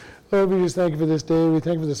Lord, we just thank you for this day. We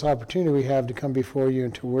thank you for this opportunity we have to come before you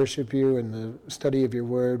and to worship you in the study of your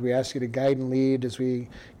word. We ask you to guide and lead as we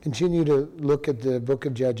continue to look at the book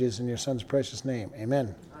of Judges in your son's precious name.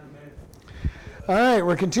 Amen. Amen. All right,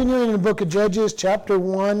 we're continuing in the book of Judges, chapter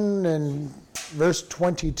 1 and verse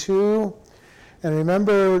 22. And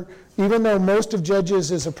remember, even though most of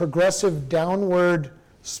Judges is a progressive downward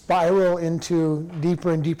spiral into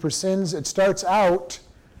deeper and deeper sins, it starts out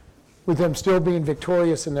with them still being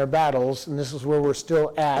victorious in their battles, and this is where we're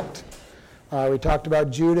still at. We talked about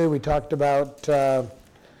Judah, we talked about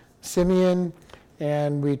Simeon,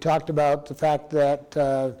 and we talked about the fact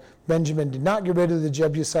that Benjamin did not get rid of the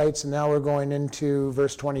Jebusites, and now we're going into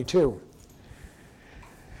verse 22.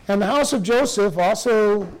 And the house of Joseph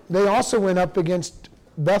they also went up against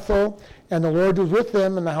Bethel, and the Lord was with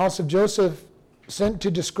them, and the house of Joseph sent to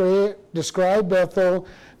describe Bethel.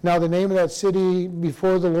 Now the name of that city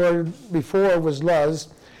before was Luz.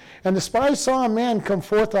 And the spies saw a man come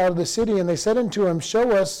forth out of the city, and they said unto him, Show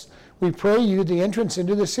us, we pray you, the entrance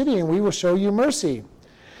into the city, and we will show you mercy.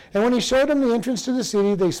 And when he showed them the entrance to the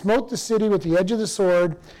city, they smote the city with the edge of the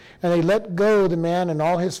sword, and they let go the man and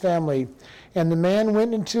all his family. And the man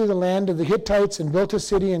went into the land of the Hittites and built a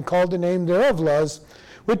city and called the name thereof Luz,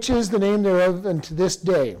 which is the name thereof unto this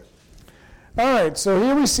day. All right, so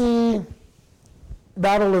here we see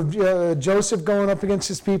battle of Joseph going up against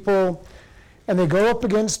his people, and they go up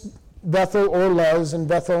against Bethel or Luz, and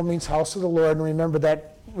Bethel means house of the Lord. And remember,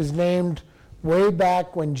 that was named way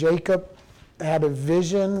back when Jacob had a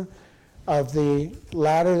vision of the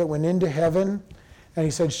ladder that went into heaven, and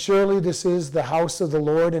he said, surely this is the house of the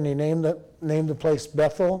Lord, and he named the place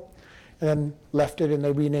Bethel, and then left it, and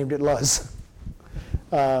they renamed it Luz.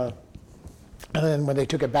 And then when they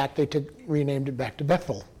took it back, renamed it back to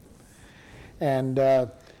Bethel. And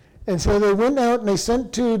so they went out and they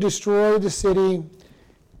sent to destroy the city.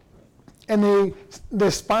 And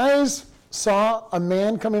the spies saw a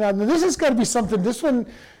man coming out. And this has got to be something, this one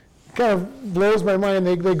kind of blows my mind.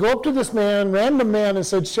 They go up to this man, random man, and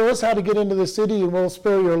said, show us how to get into the city and we'll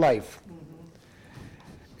spare your life.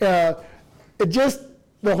 Mm-hmm.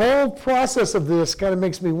 The whole process of this kind of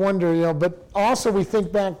makes me wonder, but also we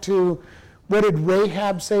think back to, what did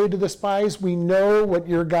Rahab say to the spies? We know what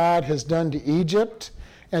your God has done to Egypt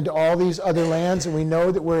and to all these other lands, and we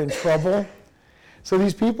know that we're in trouble. So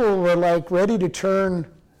these people were like ready to turn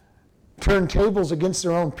tables against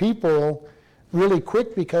their own people really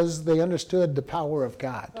quick because they understood the power of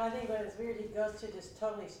God. Well, I think what is weird, he goes to this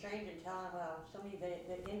totally stranger and tell him, well, show me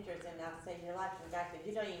the interest and I'll save your life. And the guy said,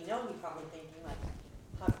 you don't even know me, probably thinking like,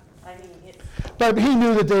 but he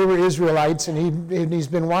knew that they were Israelites, and he's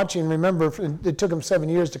been watching. Remember, it took them 7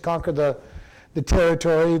 years to conquer the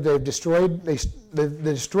territory. They've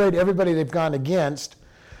destroyed everybody they've gone against.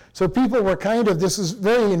 So people were this is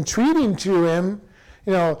very intriguing to him.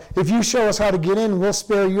 If you show us how to get in, we'll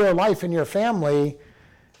spare your life and your family.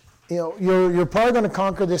 You're probably going to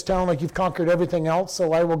conquer this town like you've conquered everything else.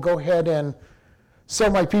 So I will go ahead and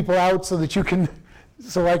sell my people out so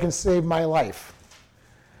I can save my life.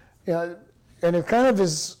 And it kind of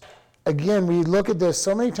is, again, we look at this,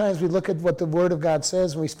 so many times we look at what the Word of God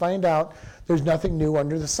says and we find out there's nothing new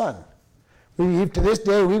under the sun. To this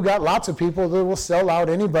day, we've got lots of people that will sell out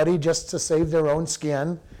anybody just to save their own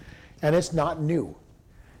skin, and it's not new.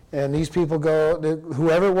 And these people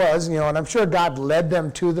whoever it was, and I'm sure God led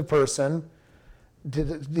them to the person.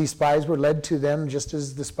 These spies were led to them just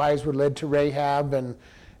as the spies were led to Rahab and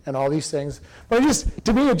all these things. But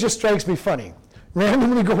to me, it just strikes me funny.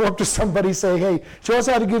 Randomly go up to somebody, say, hey, show us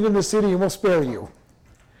how to get in the city and we'll spare you.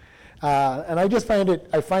 And I just find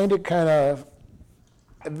it kind of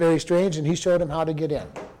very strange, and he showed him how to get in.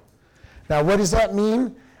 Now, what does that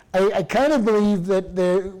mean? I kind of believe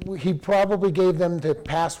that he probably gave them the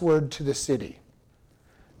password to the city.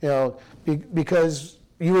 Because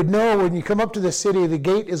you would know when you come up to the city, the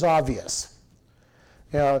gate is obvious.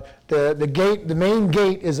 The main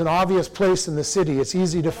gate is an obvious place in the city. It's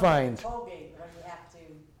easy to find.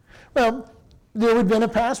 Well, there would have been a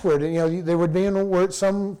password. There would be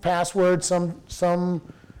some password, some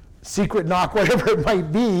secret knock, whatever it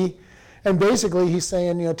might be. And basically, he's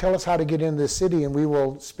saying, tell us how to get into the city, and we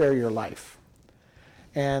will spare your life.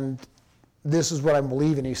 And this is what I'm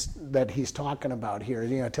believing that he's talking about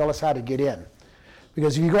here. Tell us how to get in,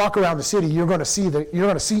 because if you walk around the city, you're going to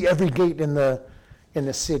see every gate in the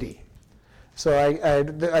city. So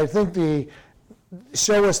I think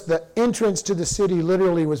show us the entrance to the city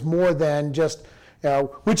literally was more than just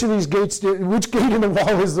which of these gates, which gate in the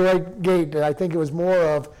wall is the right gate. I think it was more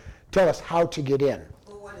of tell us how to get in.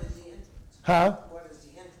 Well, what is the entrance? Huh? What is the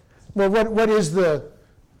entrance? Well, what is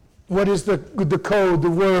What is the code, the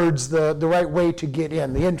words, the right way to get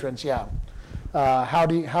in, the entrance, yeah. How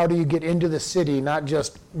do you get into the city, not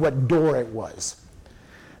just what door it was.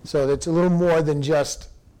 So it's a little more than just,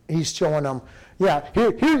 he's showing them, yeah,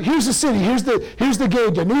 here's the city, here's the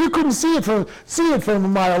gate. I knew you couldn't see it from a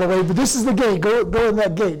mile away, but this is the gate, go in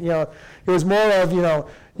that gate. It was more of,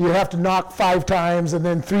 you have to knock 5 times and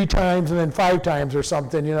then 3 times and then 5 times or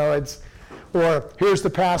something, or here's the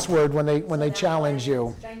password when they challenge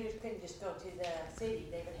you. Strangers couldn't just go to the city,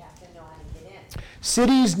 they would have to know how to get in.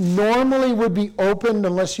 Cities normally would be opened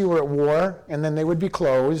unless you were at war, and then they would be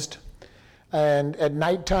closed. And at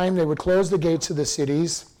nighttime, they would close the gates of the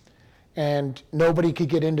cities, and nobody could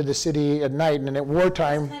get into the city at night. And at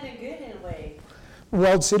wartime, It's kind of good in a way.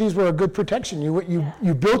 walled cities were a good protection.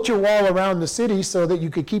 You built your wall around the city so that you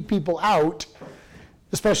could keep people out,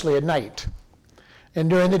 especially at night. And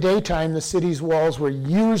during the daytime, the city's walls were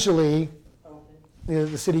usually,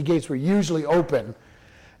 the city gates were usually open.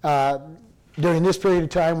 During this period of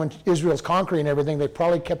time when Israel's conquering everything, they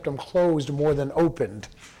probably kept them closed more than opened.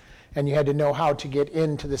 And you had to know how to get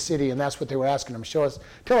into the city, and that's what they were asking them.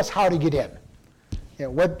 Tell us how to get in.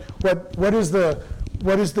 What is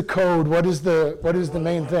the code? What is the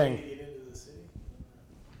main thing?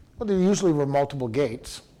 Well, there usually were multiple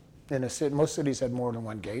gates in a city. Most cities had more than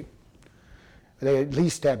one gate. They at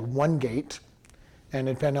least had one gate, and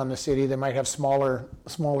depending on the city, they might have smaller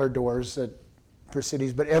doors for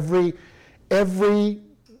cities. But every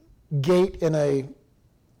gate in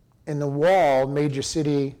the wall made your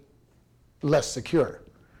city less secure.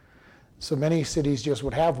 So many cities just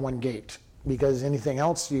would have one gate, because anything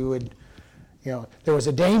else there was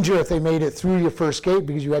a danger if they made it through your first gate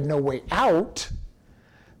because you had no way out,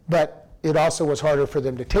 but it also was harder for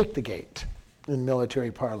them to take the gate in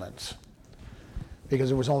military parlance. Because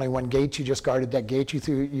there was only one gate, you just guarded that gate, you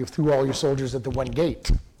threw all your soldiers at the one gate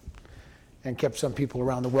and kept some people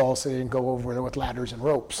around the wall so they didn't go over there with ladders and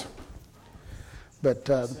ropes. But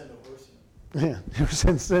yeah,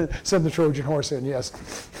 send the Trojan horse in, yes.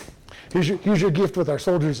 Here's your gift with our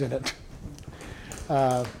soldiers in it. They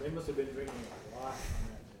must have been drinking a lot on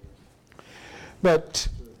that. But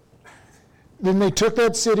then they took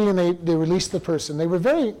that city and they released the person. They were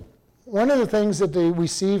one of the things that we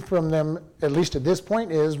see from them, at least at this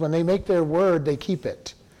point, is when they make their word, they keep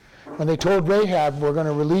it. When they told Rahab, we're going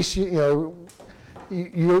to release you,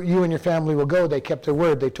 you and your family will go, they kept their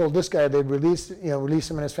word. They told this guy they'd release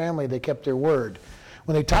him and his family, they kept their word.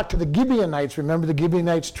 When they talked to the Gibeonites, remember the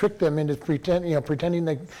Gibeonites tricked them into pretending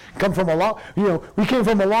they come from we came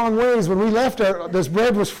from a long ways. When we left, this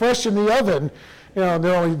bread was fresh in the oven.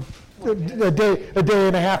 They're only a day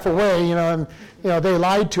and a half away, and they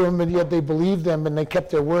lied to them, and yet they believed them, and they kept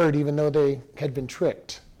their word even though they had been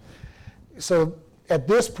tricked. So at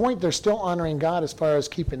this point, they're still honoring God as far as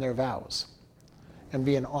keeping their vows and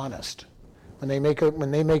being honest. When they make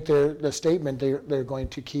the statement, they're going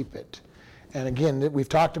to keep it. And again, we've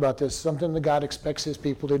talked about this, something that God expects his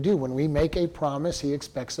people to do. When we make a promise, he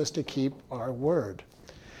expects us to keep our word.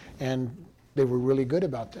 And they were really good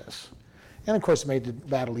about this. And of course, it made the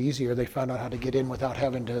battle easier. They found out how to get in without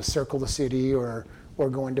having to circle the city or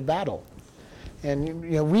go into battle. And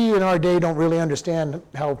we in our day don't really understand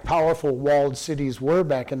how powerful walled cities were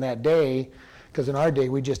back in that day, because in our day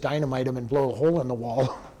we just dynamite them and blow a hole in the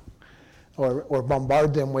wall, or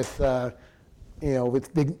bombard them with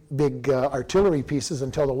big artillery pieces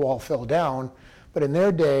until the wall fell down. But in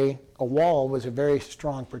their day, a wall was a very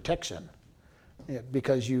strong protection,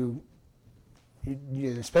 because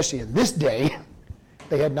especially in this day,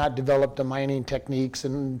 they had not developed the mining techniques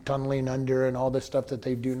and tunneling under and all the stuff that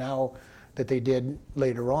they do now, that they did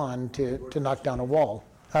later on to knock down a wall.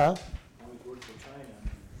 Huh?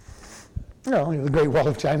 No, the Great Wall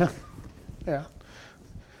of China. Yeah.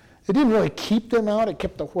 It didn't really keep them out, it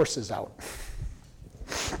kept the horses out,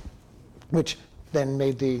 which then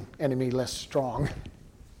made the enemy less strong.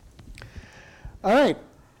 All right,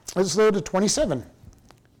 let's go to 27.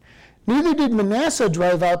 Neither did Manasseh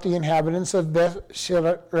drive out the inhabitants of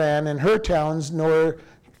Beth-shean and her towns, nor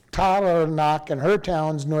Taranach and her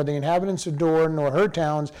towns, nor the inhabitants of Dor, nor her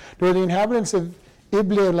towns, nor the inhabitants of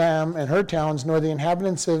Ibleam and her towns, nor the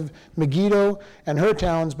inhabitants of Megiddo and her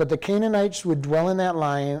towns, but the Canaanites would dwell in that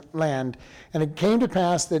land. And it came to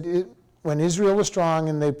pass that when Israel was strong,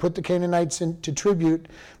 and they put the Canaanites into tribute,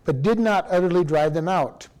 but did not utterly drive them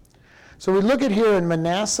out. So we look at here, and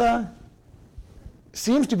Manasseh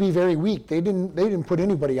seems to be very weak. They didn't put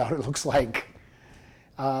anybody out, it looks like.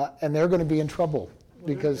 And they're going to be in trouble.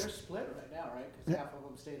 Well, because they're split right now, right? Because half of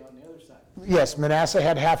them stayed on the other side. Yes, Manasseh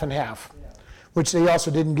had half and half, which they also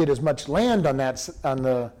didn't get as much land on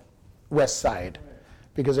the west side.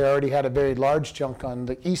 because they already had a very large chunk on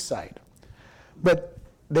the east side. But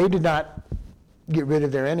they did not get rid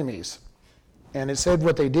of their enemies. And it said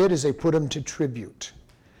what they did is they put them to tribute.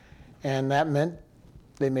 And that meant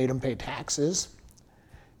they made them pay taxes.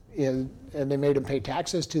 And they made them pay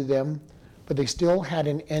taxes to them, but they still had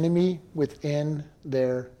an enemy within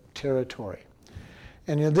their territory.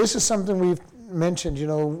 And this is something we've mentioned.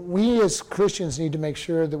 We as Christians need to make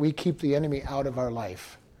sure that we keep the enemy out of our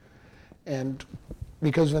life. And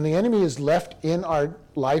because when the enemy is left in our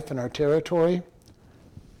life and our territory,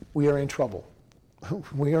 we are in trouble.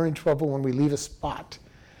 We are in trouble when we leave a spot.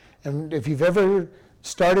 And if you've ever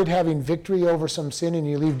started having victory over some sin and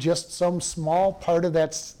you leave just some small part of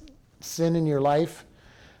that sin in your life,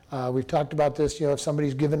 we've talked about this, if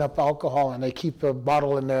somebody's given up alcohol and they keep a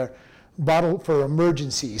bottle in their bottle for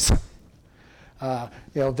emergencies.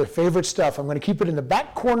 Their favorite stuff, I'm going to keep it in the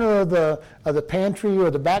back corner of the pantry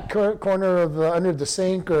or the back corner of under the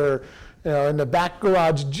sink or in the back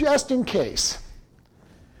garage just in case.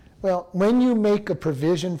 Well, when you make a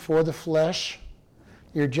provision for the flesh,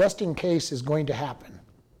 your just in case is going to happen.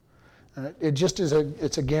 It just is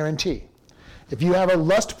it's a guarantee. If you have a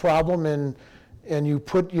lust problem and you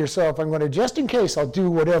put yourself, I'm going to, just in case, I'll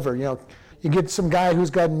do whatever. You get some guy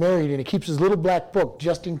who's gotten married and he keeps his little black book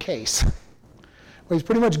just in case. Well, he's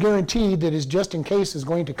pretty much guaranteed that his just in case is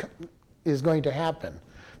going to happen.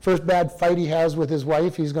 First bad fight he has with his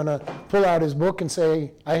wife, he's going to pull out his book and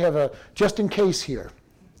say, I have a just in case here.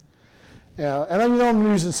 And I'm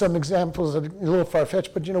using some examples a little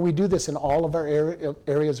far-fetched, but we do this in all of our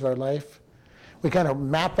areas of our life. We kind of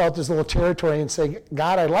map out this little territory and say,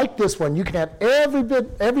 God, I like this one. You can have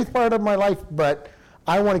every part of my life, but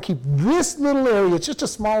I want to keep this little area. It's just a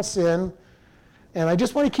small sin, and I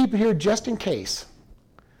just want to keep it here just in case.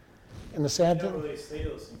 And the sad thing, don't really say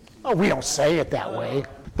those things. Oh, we don't say it that way,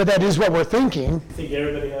 but that is what we're thinking. You think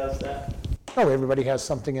everybody has that? Oh, everybody has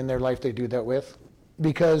something in their life they do that with,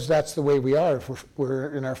 because that's the way we are if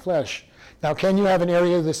we're in our flesh. Now, can you have an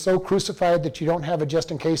area that's so crucified that you don't have a just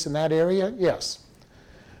in case in that area? Yes.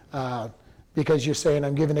 Because you're saying,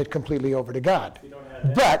 I'm giving it completely over to God. You don't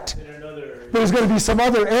have But in another area. there's going to be some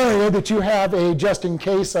other area that you have a just in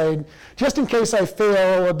case I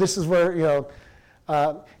fail, or this is where,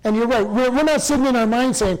 and you're right, we're not sitting in our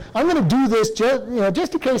mind saying, I'm going to do this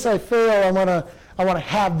just in case I fail, I want to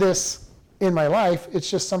have this in my life. It's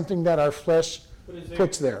just something that our flesh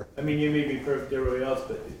puts there. I mean, you may be perfect everybody else,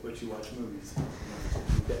 but you watch movies.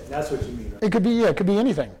 That's what you mean, right? It could be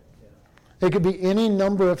anything. Yeah. It could be any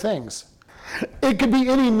number of things. It could be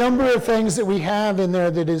any number of things that we have in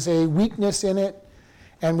there that is a weakness in it,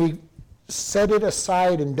 and we set it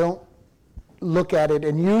aside and don't look at it.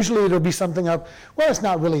 And usually it'll be something of, well, it's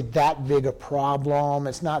not really that big a problem.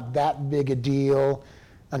 It's not that big a deal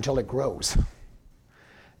until it grows.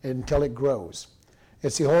 Until it grows.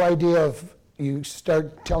 It's the whole idea of you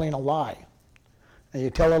start telling a lie. And you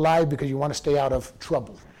tell a lie because you want to stay out of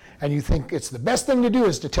trouble. And you think it's the best thing to do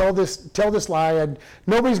is to tell this lie and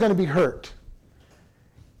nobody's going to be hurt.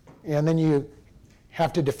 And then you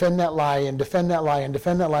have to defend that lie and defend that lie and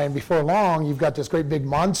defend that lie. And before long, you've got this great big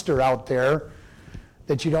monster out there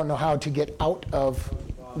that you don't know how to get out of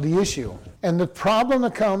the issue. And the problem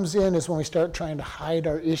that comes in is when we start trying to hide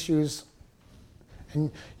our issues.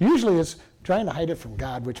 And usually it's trying to hide it from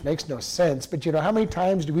God, which makes no sense. But how many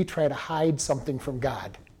times do we try to hide something from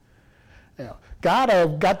God? God,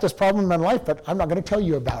 I've got this problem in my life, but I'm not going to tell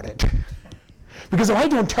you about it. Because if I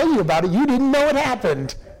don't tell you about it, you didn't know it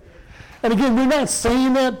happened. And again, we're not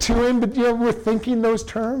saying that to him, but we're thinking those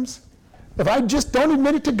terms. If I just don't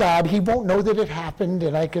admit it to God, he won't know that it happened,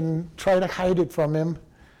 and I can try to hide it from him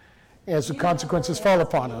as the consequences fall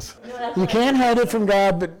upon us. You can't hide it from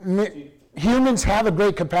God, but humans have a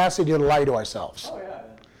great capacity to lie to ourselves. Oh,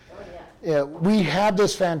 yeah. We have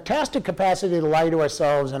this fantastic capacity to lie to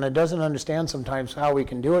ourselves, and it doesn't understand sometimes how we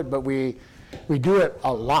can do it, but we do it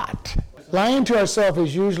a lot. Lying to ourselves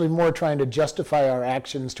is usually more trying to justify our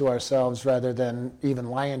actions to ourselves rather than even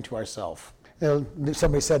lying to ourselves.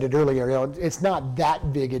 Somebody said it earlier, it's not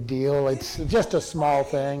that big a deal, it's just a small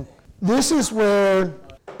thing. This is where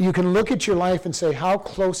you can look at your life and say, how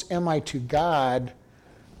close am I to God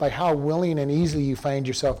by how willing and easily you find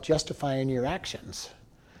yourself justifying your actions.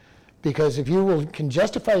 Because if you can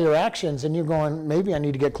justify your actions and you're going, maybe I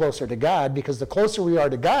need to get closer to God, because the closer we are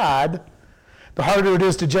to God, the harder it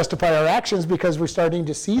is to justify our actions, because we're starting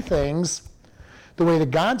to see things the way that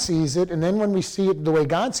God sees it. And then when we see it the way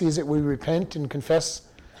God sees it, we repent and confess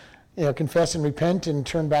and repent and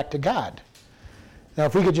turn back to God. Now,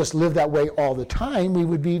 if we could just live that way all the time, it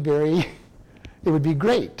would be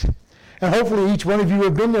great. And hopefully each one of you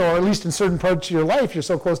have been there, or at least in certain parts of your life, you're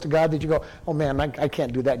so close to God that you go, oh man, I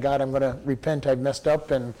can't do that, God. I'm going to repent. I've messed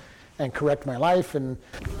up and correct my life. And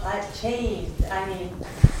I've changed. I mean,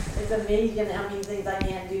 it's amazing how many things I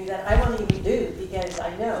can't do that I won't even do because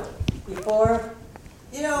I know before.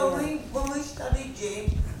 You know, when we studied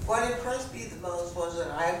James, what impressed me the most was,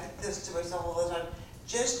 and I think this to myself all the time,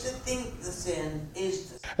 just to think the sin is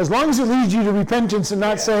the as long as it leads you to repentance and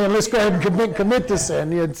not saying, let's go ahead and commit the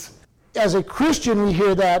sin, it's, as a Christian, we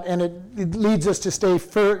hear that, and it leads us to stay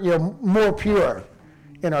more pure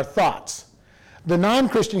in our thoughts. The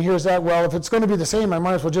non-Christian hears that, well, if it's going to be the same, I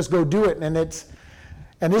might as well just go do it. And this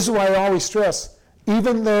is why I always stress,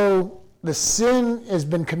 even though the sin has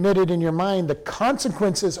been committed in your mind, the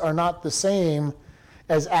consequences are not the same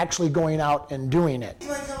as actually going out and doing it.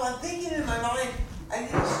 I'm thinking in my mind, I need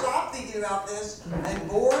to stop thinking about this. I'm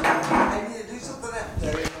bored. I need to do something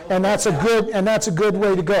else. And that's a good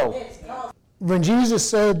way to go. When Jesus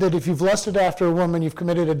said that if you've lusted after a woman, you've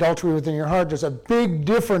committed adultery within your heart, there's a big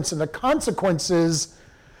difference in the consequences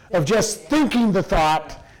of just thinking the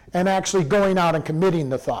thought and actually going out and committing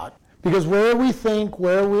the thought. Because where we think,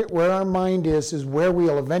 where our mind is where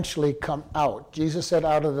we'll eventually come out. Jesus said,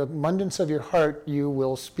 out of the abundance of your heart, you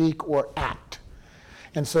will speak or act.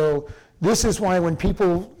 And so this is why when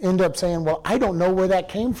people end up saying, well, I don't know where that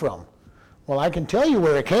came from. Well, I can tell you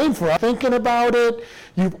where it came from. Thinking about it,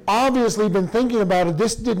 you've obviously been thinking about it.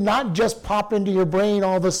 This did not just pop into your brain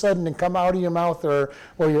all of a sudden and come out of your mouth or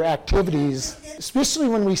your activities, especially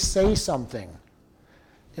when we say something.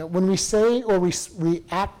 When we say or we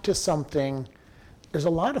react to something, there's a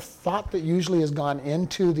lot of thought that usually has gone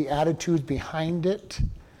into the attitudes behind it.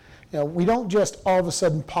 We don't just all of a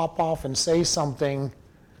sudden pop off and say something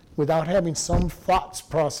without having some thoughts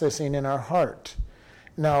processing in our heart.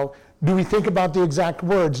 Now, do we think about the exact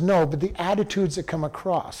words? No, but the attitudes that come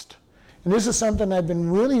across. And this is something I've been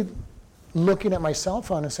really looking at myself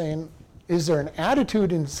on and saying, is there an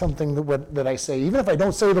attitude in something that I say? Even if I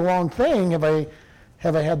don't say the wrong thing, have I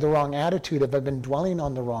had the wrong attitude? Have I been dwelling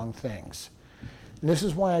on the wrong things? And this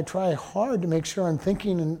is why I try hard to make sure I'm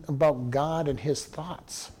thinking about God and his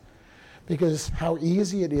thoughts. Because how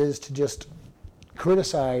easy it is to just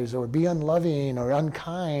criticize or be unloving or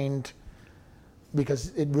unkind, because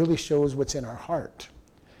it really shows what's in our heart.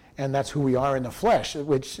 And that's who we are in the flesh,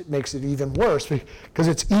 which makes it even worse, because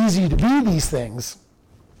it's easy to be these things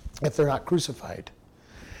if they're not crucified.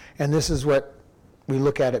 And this is what we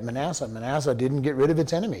look at Manasseh. Manasseh didn't get rid of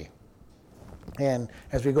its enemy. And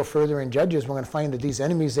as we go further in Judges, we're going to find that these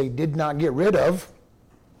enemies they did not get rid of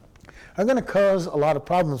are going to cause a lot of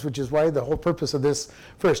problems, which is why the whole purpose of this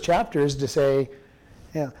first chapter is to say,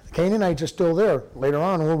 the Canaanites are still there. Later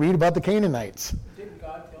on, we'll read about the Canaanites. Didn't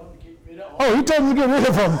God tell them to get rid of them? Oh, he told them to get rid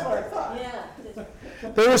of them. Yeah.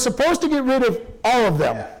 They were supposed to get rid of all of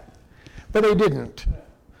them, but they didn't.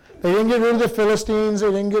 They didn't get rid of the Philistines.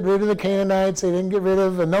 They didn't get rid of the Canaanites. They didn't get rid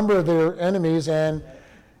of a number of their enemies, and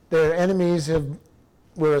their enemies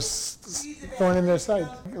were a thorn in their side.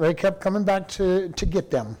 They kept coming back to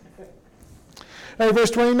get them. All right,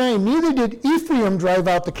 verse 29, neither did Ephraim drive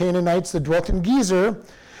out the Canaanites that dwelt in Gezer,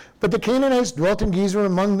 but the Canaanites dwelt in Gezer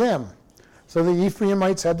among them. So the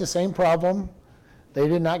Ephraimites had the same problem. They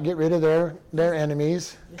did not get rid of their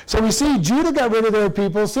enemies. So we see Judah got rid of their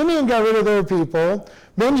people, Simeon got rid of their people,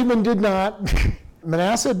 Benjamin did not,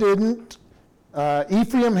 Manasseh didn't,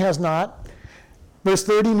 Ephraim has not. Verse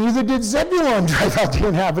 30, neither did Zebulun drive out the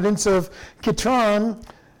inhabitants of Kitron,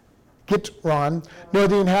 nor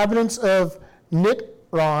the inhabitants of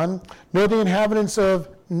Nitron, nor the inhabitants of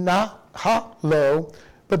Nahalo,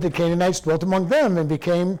 but the Canaanites dwelt among them and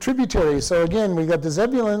became tributaries. So again, we got the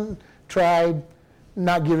Zebulun tribe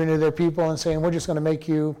not giving to their people and saying, we're just going to make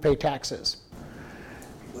you pay taxes.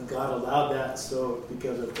 But God allowed that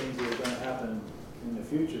because of things that are going to happen in the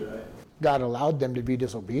future, right? God allowed them to be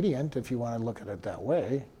disobedient, if you want to look at it that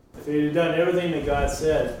way. If they had done everything that God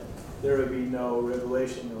said, there would be no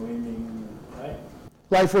revelation or anything, right?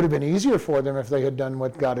 Life would have been easier for them if they had done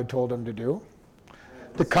what God had told them to do.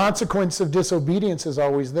 The consequence of disobedience is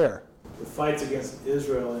always there. The fights against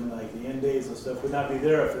Israel in like the end days and stuff would not be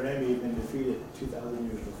there if their enemy had been defeated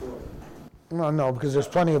 2,000 years before. Well, no, because there's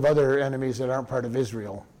plenty of other enemies that aren't part of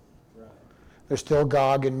Israel. Right. There's still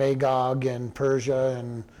Gog and Magog and Persia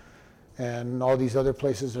and all these other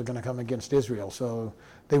places that are going to come against Israel. So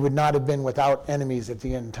they would not have been without enemies at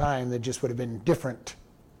the end time. They just would have been different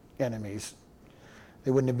enemies.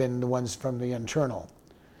 They wouldn't have been the ones from the internal.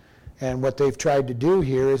 And what they've tried to do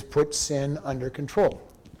here is put sin under control.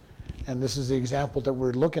 And this is the example that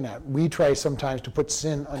we're looking at. We try sometimes to put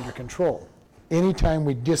sin under control. Anytime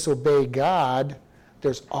we disobey God,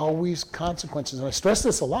 There's always consequences. And I stress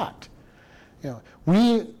this a lot.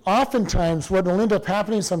 We oftentimes, what will end up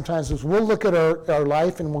happening sometimes is we'll look at our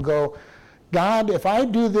life and we'll go, God, if I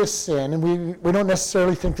do this sin, and we don't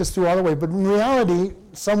necessarily think this through all the way, but in reality,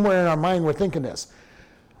 somewhere in our mind we're thinking this.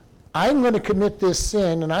 I'm going to commit this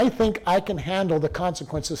sin, and I think I can handle the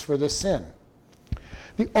consequences for this sin.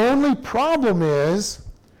 The only problem is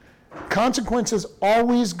consequences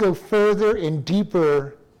always go further and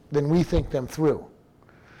deeper than we think them through.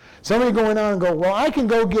 Somebody going on and go, well, I can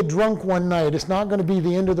go get drunk one night. It's not going to be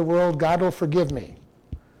the end of the world. God will forgive me.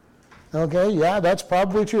 Okay, yeah, that's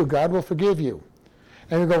probably true. God will forgive you.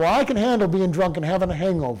 And you go, well, I can handle being drunk and having a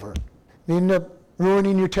hangover. You end up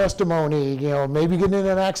ruining your testimony, maybe getting in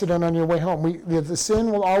an accident on your way home. The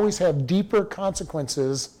sin will always have deeper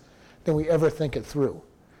consequences than we ever think it through.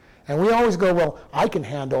 And we always go, well, I can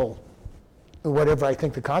handle whatever I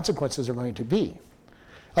think the consequences are going to be.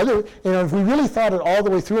 If we really thought it all the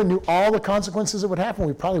way through and knew all the consequences that would happen,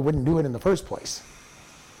 we probably wouldn't do it in the first place.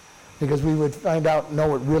 Because we would find out,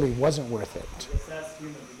 no, it really wasn't worth it. If that's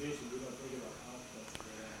human condition, we don't think about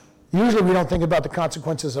consequences. Usually we don't think about the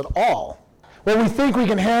consequences at all. Well, we think we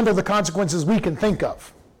can handle the consequences we can think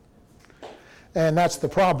of. And that's the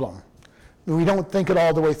problem. We don't think it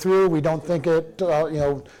all the way through. We don't think it,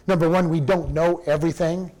 number one, we don't know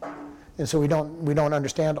everything. And so we don't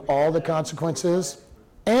understand all the consequences.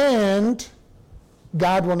 And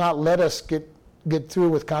God will not let us get through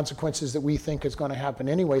with consequences that we think is going to happen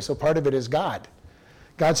anyway. So part of it is God.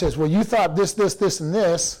 God says, well, you thought this, and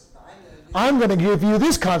this. I'm going to give you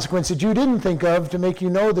this consequence that you didn't think of to make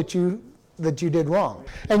you know that you did wrong.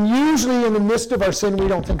 And usually in the midst of our sin, we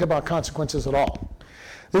don't think about consequences at all.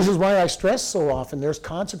 This is why I stress so often there's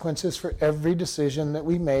consequences for every decision that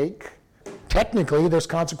we make. Technically, there's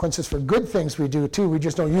consequences for good things we do too. We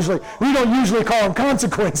don't usually call them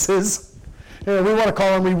consequences. We want to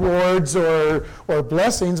call them rewards or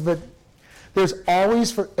blessings, but there's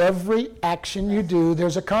always, for every action you do,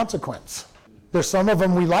 there's a consequence. There's some of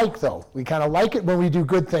them we like, though. We kind of like it when we do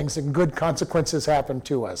good things and good consequences happen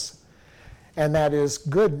to us. And that is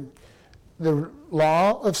good. The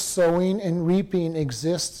law of sowing and reaping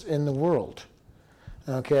exists in the world.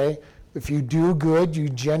 Okay? If you do good, you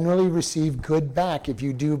generally receive good back. If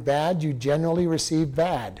you do bad, you generally receive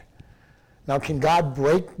bad. Now, can God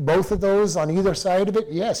break both of those on either side of it?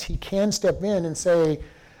 Yes, he can step in and say,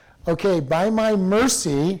 okay, by my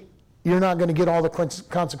mercy, you're not going to get all the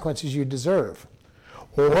consequences you deserve.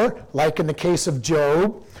 Or, like in the case of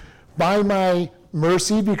Job, by my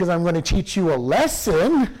mercy, because I'm going to teach you a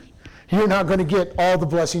lesson, you're not going to get all the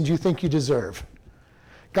blessings you think you deserve.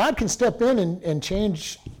 God can step in and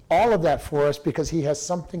change all of that for us because he has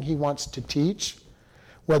something he wants to teach.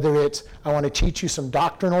 Whether it's, I want to teach you some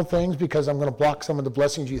doctrinal things because I'm going to block some of the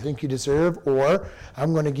blessings you think you deserve, or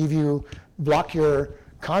I'm going to block your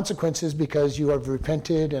consequences because you have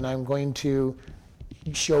repented and I'm going to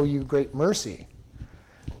show you great mercy.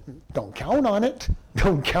 Don't count on it.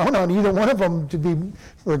 Don't count on either one of them to be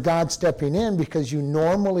for God stepping in, because you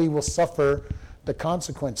normally will suffer the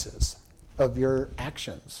consequences of your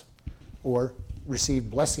actions or receive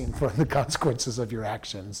blessing from the consequences of your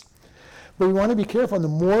actions. But we want to be careful. And the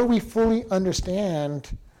more we fully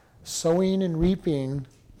understand sowing and reaping,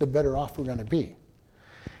 the better off we're going to be.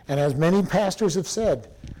 And as many pastors have said,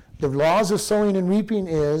 the laws of sowing and reaping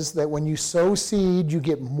is that when you sow seed, you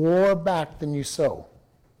get more back than you sow.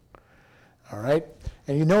 All right?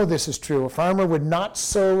 And you know this is true. A farmer would not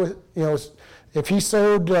sow, if he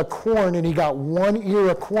sowed corn and he got 1 ear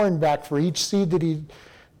of corn back for each seed that he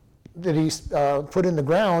put in the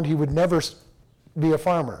ground, he would never be a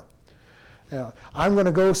farmer. I'm going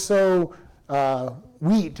to go sow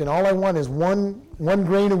wheat, and all I want is one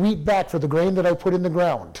grain of wheat back for the grain that I put in the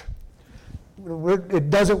ground. It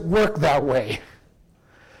doesn't work that way.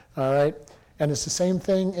 All right? And it's the same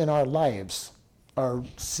thing in our lives. Our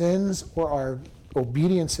sins or our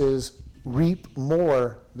obediences reap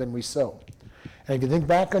more than we sow. And if you think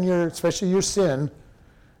back on especially your sin,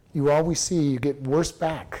 you always see you get worse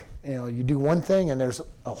back. You do one thing and there's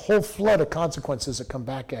a whole flood of consequences that come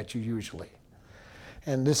back at you usually.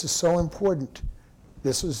 And this is so important.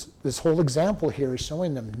 This whole example here is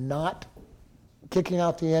showing them not kicking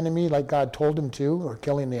out the enemy like God told them to, or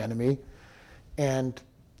killing the enemy, and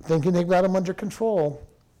thinking they've got him under control,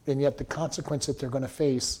 and yet the consequence that they're going to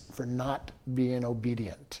face for not being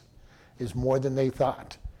obedient is more than they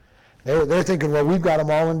thought. They're thinking, well, we've got them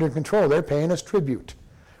all under control. They're paying us tribute.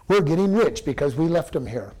 We're getting rich because we left them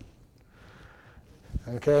here.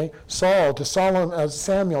 Okay?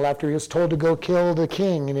 Samuel, after he was told to go kill the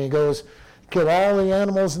king, and he goes, kill all the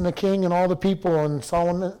animals and the king and all the people, and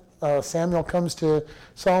Samuel comes to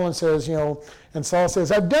Saul and says, and Saul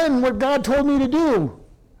says, I've done what God told me to do.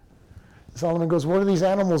 Solomon goes, what are these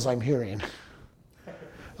animals I'm hearing?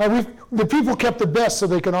 The people kept the best so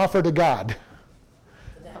they can offer to God.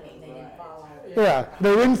 That means they didn't follow. Yeah,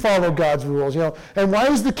 they didn't follow God's rules, And why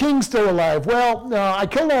is the king still alive? Well, I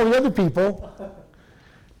killed all the other people.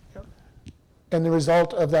 And the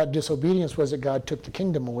result of that disobedience was that God took the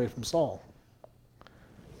kingdom away from Saul.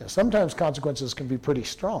 Sometimes consequences can be pretty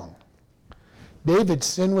strong. David's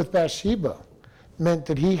sin with Bathsheba meant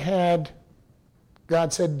that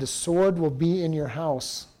God said, the sword will be in your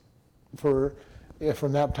house from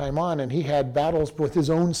that time on. And he had battles with his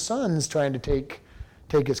own sons trying to take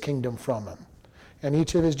his kingdom from him. And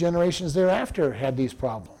each of his generations thereafter had these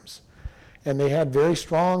problems. And they had very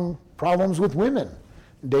strong problems with women.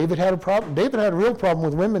 David had a real problem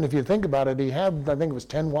with women, if you think about it. He had, I think it was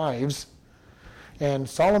 10 wives. And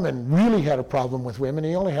Solomon really had a problem with women.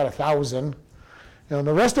 He only had 1,000. The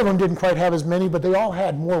rest of them didn't quite have as many, but they all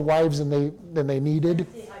had more wives than they needed.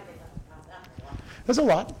 That's a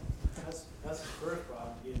lot. That's the first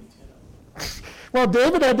problem, getting 10 of them. Well,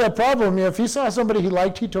 David had that problem. If he saw somebody he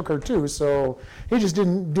liked, he took her too. So he just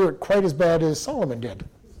didn't do it quite as bad as Solomon did.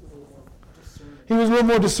 He was a little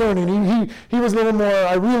more discerning. He was a little more,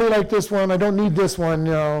 I really like this one. I don't need this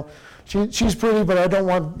one. She's pretty, but I don't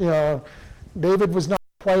want, David was not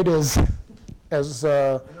quite as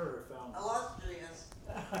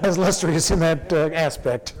lustrous in that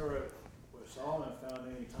aspect. Solomon found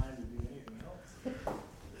any time to do anything else.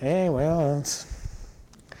 Hey, well,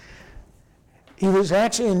 he was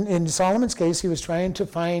actually, in Solomon's case, he was trying to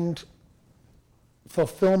find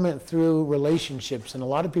fulfillment through relationships, and a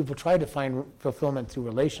lot of people try to find fulfillment through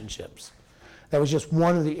relationships. That was just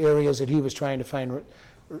one of the areas that he was trying to find,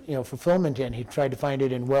 fulfillment in. He tried to find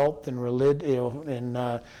it in wealth and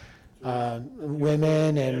in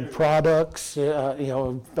women and products,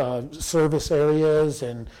 service areas,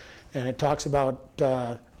 and it talks about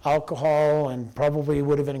alcohol, and probably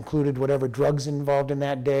would have included whatever drugs involved in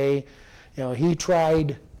that day. He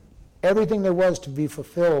tried everything there was to be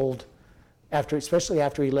fulfilled especially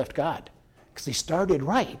after he left God, because he started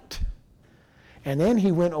right. And then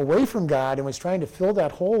he went away from God and was trying to fill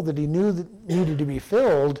that hole that he knew that needed to be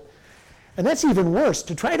filled. And that's even worse.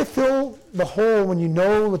 To try to fill the hole when you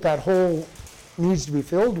know what that hole needs to be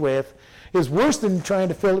filled with is worse than trying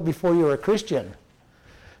to fill it before you're a Christian,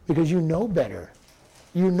 because you know better.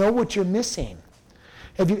 You know what you're missing.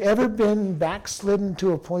 Have you ever been backslidden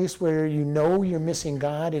to a place where you know you're missing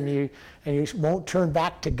God and you won't turn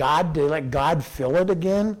back to God to let God fill it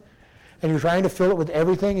again? And you're trying to fill it with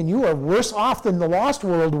everything, and you are worse off than the lost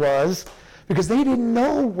world was, because they didn't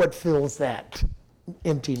know what fills that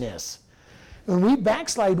emptiness. When we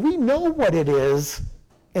backslide, we know what it is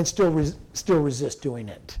and still resist doing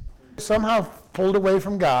it. Somehow pulled away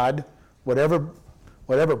from God, whatever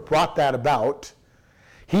brought that about.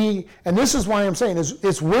 And this is why I'm saying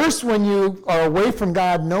it's worse when you are away from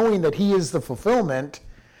God knowing that he is the fulfillment,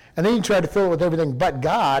 and then you try to fill it with everything but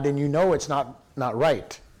God, and you know it's not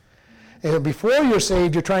right. And before you're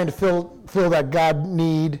saved, you're trying to fill that God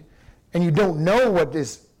need, and you don't know what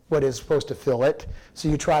is supposed to fill it, so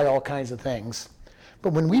you try all kinds of things.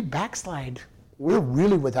 But when we backslide, we're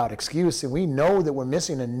really without excuse, and we know that we're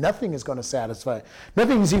missing, and nothing is going to satisfy.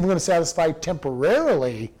 Nothing is even going to satisfy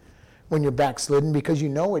temporarily when you're backslidden, because you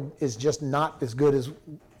know it is just not as good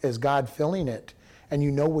as God filling it, and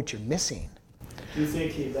you know what you're missing. Do you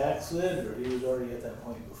think he backslid, or he was already at that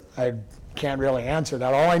point before? I can't really answer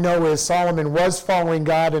that. All I know is Solomon was following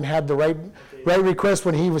God and had the right request.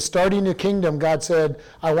 When he was starting the kingdom, God said,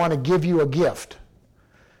 I want to give you a gift.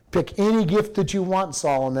 Pick any gift that you want,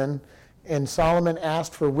 Solomon. And Solomon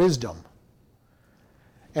asked for wisdom.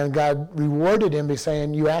 And God rewarded him by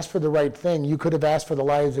saying, you asked for the right thing. You could have asked for the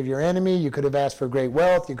lives of your enemy. You could have asked for great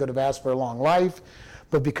wealth. You could have asked for a long life.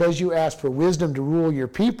 But because you asked for wisdom to rule your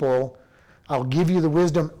people, I'll give you the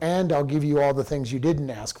wisdom, and I'll give you all the things you didn't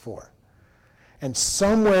ask for. And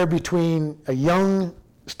somewhere between a young,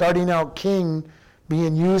 starting out king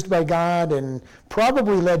being used by God, and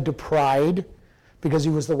probably led to pride, because he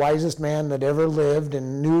was the wisest man that ever lived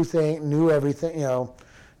and knew everything,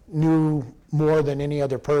 knew more than any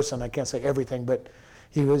other person. I can't say everything, but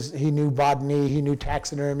he knew botany, he knew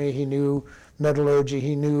taxidermy, he knew metallurgy,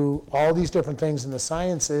 he knew all these different things in the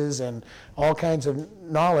sciences and all kinds of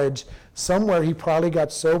knowledge. Somewhere he probably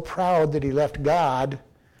got so proud that he left God,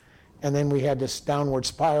 and then we had this downward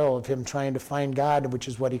spiral of him trying to find God, which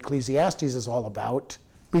is what Ecclesiastes is all about.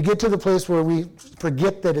 We get to the place where we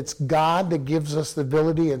forget that it's God that gives us the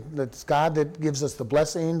ability, and that it's God that gives us the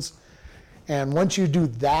blessings. And once you do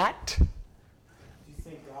that, Do you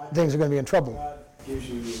think God things are going to be in trouble. God gives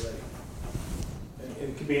you, like, and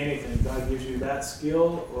it could be anything. God gives you that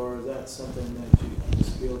skill, or is that something the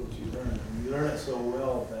skill that you learn? And you learn it so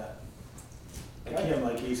well that, like him,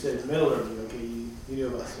 like he said, metallurgy, okay, you knew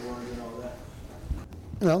about swords and all that.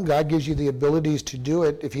 No, God gives you the abilities to do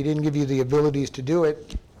it. If he didn't give you the abilities to do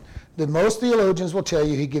it, the most theologians will tell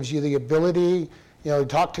you he gives you the ability,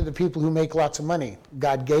 talk to the people who make lots of money.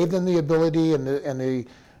 God gave them the ability and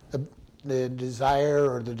the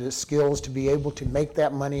desire or the skills to be able to make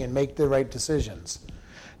that money and make the right decisions.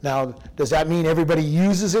 Now, does that mean everybody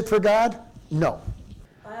uses it for God? No.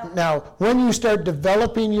 Now, when you start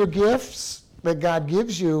developing your gifts that God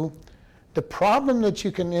gives you, the problem that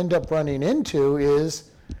you can end up running into is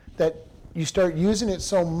that you start using it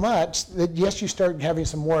so much that, yes, you start having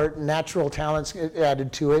some more natural talents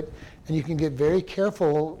added to it, and you can get very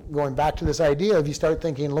careful, going back to this idea of you start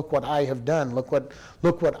thinking, look what I have done, look what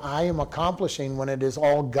I am accomplishing, when it is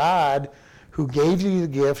all God who gave you the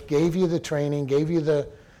gift, gave you the training, gave you the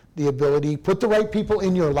ability, put the right people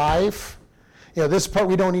in your life. This part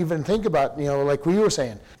we don't even think about, like we were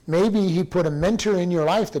saying. Maybe he put a mentor in your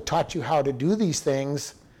life that taught you how to do these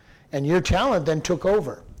things, and your talent then took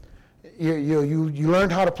over. You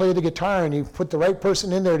learned how to play the guitar, and you put the right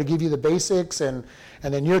person in there to give you the basics, and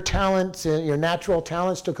then your talents, your natural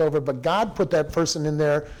talents took over, but God put that person in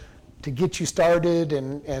there to get you started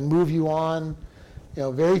and move you on.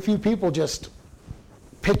 Very few people just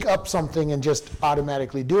pick up something and just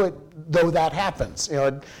automatically do it, though that happens.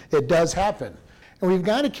 It does happen. And we've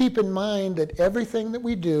got to keep in mind that everything that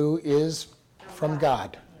we do is from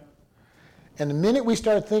God. And the minute we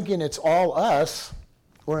start thinking it's all us,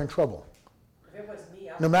 we're in trouble. If it was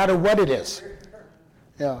me, No matter what it is.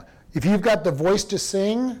 If you've got the voice to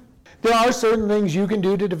sing, there are certain things you can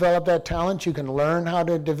do to develop that talent. You can learn how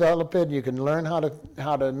to develop it. You can learn how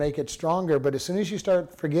to make it stronger. But as soon as you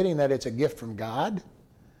start forgetting that it's a gift from God,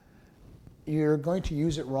 you're going to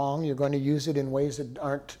use it wrong. You're going to use it in ways that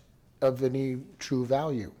aren't of any true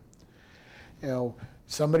value.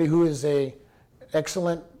 Somebody who is a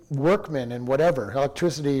excellent workman in whatever,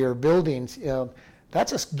 electricity or buildings,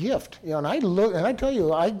 that's a gift. And I tell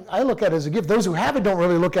you, I look at it as a gift. Those who have it don't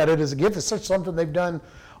really look at it as a gift. It's such something they've done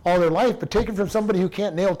all their life. But take it from somebody who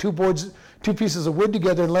can't nail two pieces of wood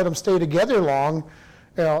together and let them stay together long,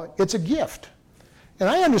 it's a gift. And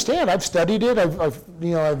I understand. I've studied it.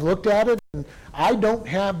 I've looked at it. And I don't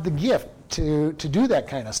have the gift to do that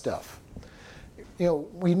kind of stuff.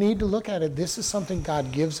 We need to look at it. This is something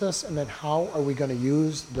God gives us, and then how are we going to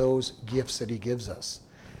use those gifts that he gives us?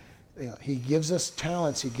 He gives us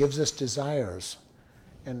talents. He gives us desires.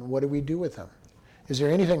 And what do we do with them? Is there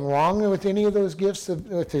anything wrong with any of those gifts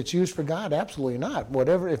if it's used for God? Absolutely not.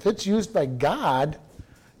 If it's used by God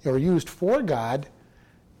or used for God,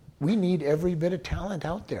 we need every bit of talent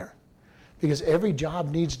out there, because every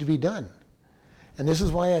job needs to be done. And this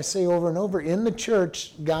is why I say over and over, in the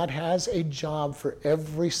church, God has a job for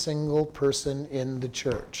every single person in the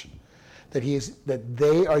church that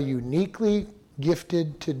they are uniquely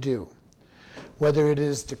gifted to do. Whether it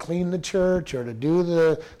is to clean the church or to do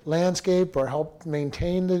the landscape or help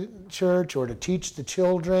maintain the church or to teach the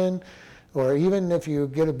children, or even if you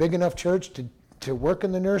get a big enough church to work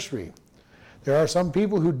in the nursery. There are some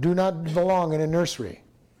people who do not belong in a nursery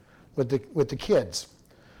with the kids.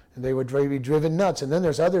 And they would be driven nuts. And then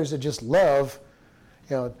there's others that just love,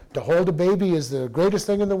 to hold a baby is the greatest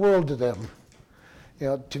thing in the world to them.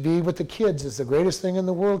 To be with the kids is the greatest thing in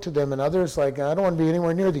the world to them. And others I don't want to be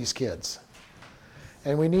anywhere near these kids.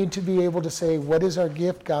 And we need to be able to say, what is our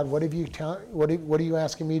gift, God? What are you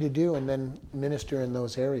asking me to do? And then minister in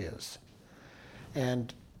those areas.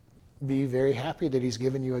 And be very happy that he's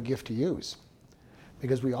given you a gift to use.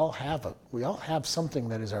 Because we all have something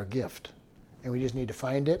that is our gift. And we just need to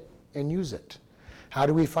find it and use it. How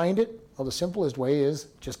do we find it? Well, the simplest way is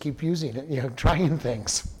just keep using it, trying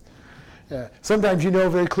things. Sometimes you know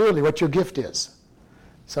very clearly what your gift is.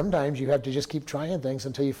 Sometimes you have to just keep trying things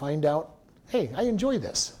until you find out, hey, I enjoy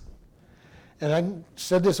this. And I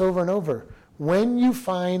said this over and over. When you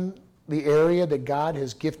find the area that God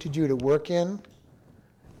has gifted you to work in,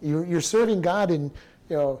 you're serving God, and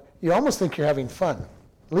you almost think you're having fun.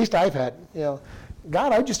 At least I've had,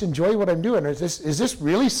 God, I just enjoy what I'm doing. Is this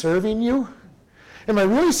really serving you? Am I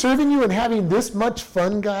really serving you and having this much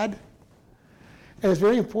fun, God? And it's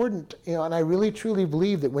very important, and I really truly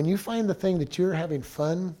believe that when you find the thing that you're having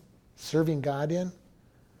fun serving God in,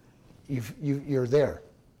 you're there.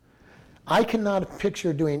 I cannot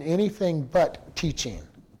picture doing anything but teaching.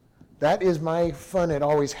 That is my fun. It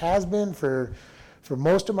always has been for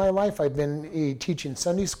most of my life. I've been teaching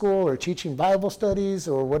Sunday school or teaching Bible studies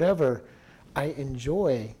or whatever. I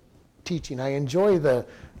enjoy teaching. I enjoy the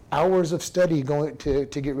hours of study going to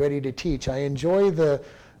get ready to teach. I enjoy the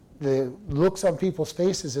looks on people's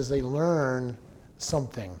faces as they learn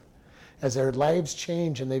something, as their lives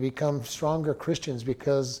change and they become stronger Christians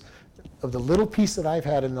because of the little piece that I've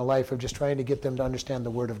had in the life of just trying to get them to understand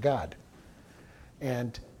the Word of God.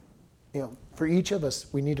 And for each of us,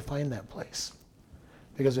 we need to find that place.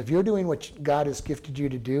 Because if you're doing what God has gifted you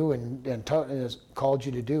to do and has called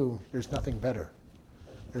you to do, there's nothing better.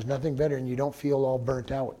 There's nothing better, and you don't feel all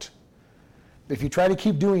burnt out. If you try to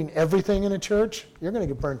keep doing everything in a church, you're going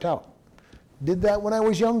to get burnt out. Did that when I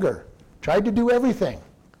was younger. Tried to do everything.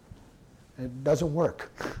 It doesn't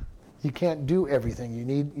work. You can't do everything. You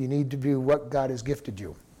need to do what God has gifted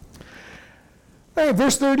you. All right,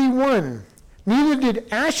 verse 31. Neither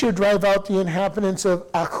did Asher drive out the inhabitants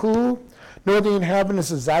of Achu, nor the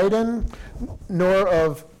inhabitants of Zidon, nor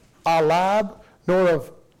of Alab, nor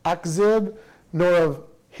of Akzib, nor of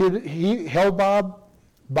Helbab,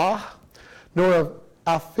 Bah, nor of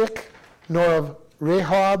Aphik, nor of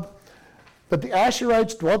Rehob. But the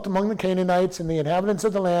Asherites dwelt among the Canaanites and the inhabitants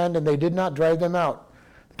of the land, and they did not drive them out.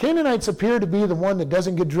 The Canaanites appear to be the one that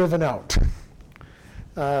doesn't get driven out.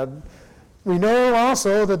 We know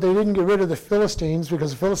also that they didn't get rid of the Philistines because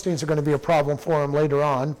the Philistines are going to be a problem for them later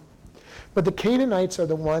on. But the Canaanites are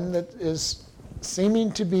the one that is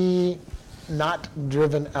seeming to be not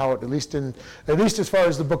driven out, at least as far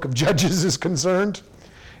as the book of Judges is concerned.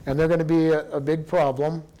 And they're going to be a big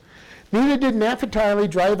problem. Neither did Naphtali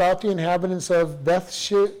drive out the inhabitants of Beth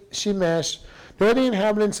Shemesh, nor the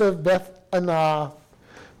inhabitants of Beth Anah,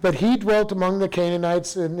 but he dwelt among the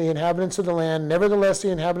Canaanites and the inhabitants of the land. Nevertheless, the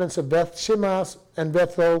inhabitants of Beth Shemesh and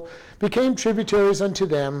Bethel became tributaries unto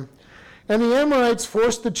them. And the Amorites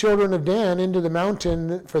forced the children of Dan into the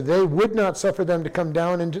mountain, for they would not suffer them to come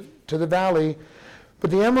down into the valley. But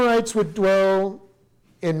the Amorites would dwell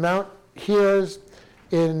in Mount Heres,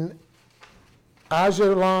 in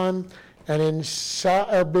Ajalon, and in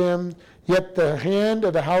Sha'abim. Yet the hand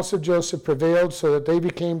of the house of Joseph prevailed, so that they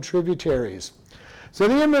became tributaries. So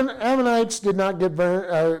the Ammonites did not get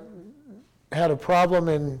had a problem,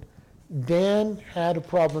 and Dan had a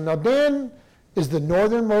problem. Now Dan is the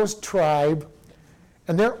northernmost tribe,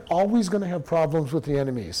 and they're always going to have problems with the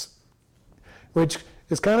enemies, which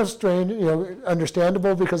is kind of strange,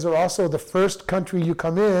 understandable, because they're also the first country you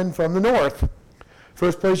come in from the north.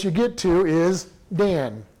 First place you get to is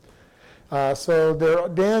Dan. So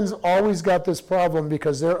Dan's always got this problem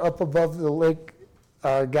because they're up above the Lake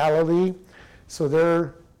Galilee. So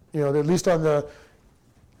they're, at least on the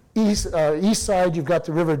east side, you've got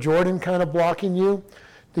the River Jordan kind of blocking you.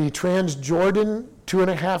 The Transjordan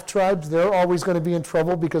 2.5 tribes, they're always going to be in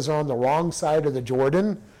trouble because they're on the wrong side of the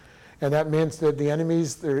Jordan. And that means that the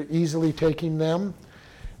enemies, they're easily taking them.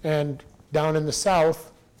 And down in the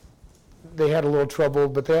south, they had a little trouble,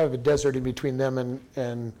 but they have a desert in between them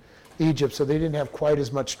and Egypt, so they didn't have quite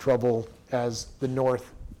as much trouble as the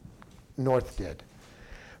north did.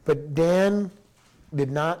 But Dan did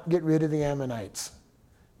not get rid of the Ammonites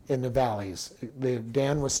in the valleys.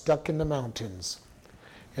 Dan was stuck in the mountains.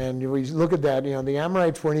 And we look at that, the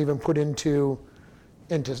Amorites weren't even put into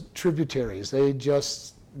tributaries. They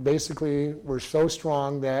just basically were so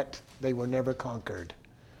strong that they were never conquered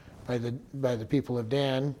by the people of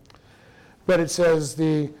Dan. But it says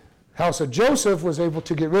the house of Joseph was able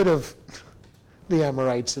to get rid of the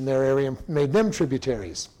Amorites in their area and made them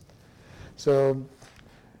tributaries. So,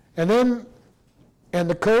 and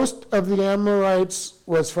the coast of the Amorites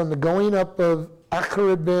was from the going up of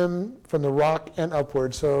Acharabim, from the rock and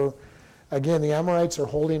upward. So again, the Amorites are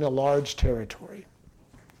holding a large territory.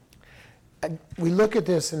 We look at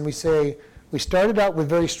this and we say, we started out with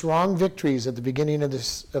very strong victories at the beginning of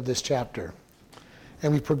this chapter.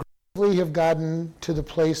 And we progressively have gotten to the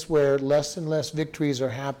place where less and less victories are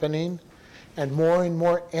happening, and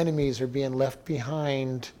more enemies are being left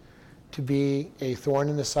behind to be a thorn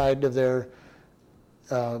in the side of their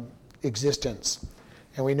existence.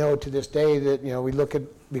 And we know to this day that, we look at,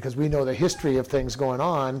 because we know the history of things going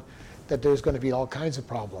on, that there's going to be all kinds of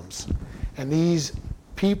problems. And these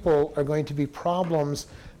people are going to be problems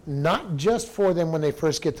not just for them when they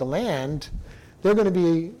first get the land. They're going to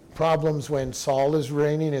be problems when Saul is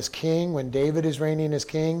reigning as king, when David is reigning as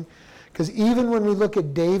king. Because even when we look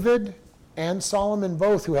at David and Solomon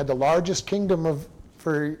both, who had the largest kingdom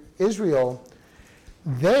for Israel,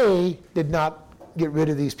 they did not get rid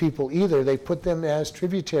of these people either. They put them as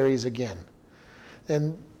tributaries again.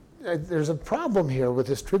 And there's a problem here with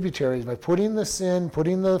this tributaries. By putting the sin,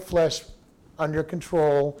 putting the flesh under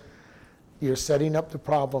control, you're setting up the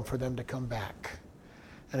problem for them to come back.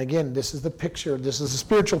 And again, this is the picture, this is the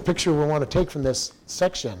spiritual picture we want to take from this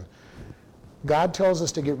section. God tells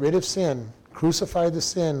us to get rid of sin, crucify the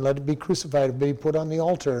sin, let it be crucified, be put on the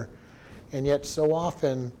altar. And yet so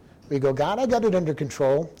often we go, God, I got it under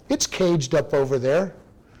control. It's caged up over there.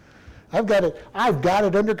 I've got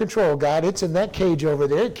it under control, God. It's in that cage over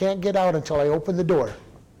there. It can't get out until I open the door.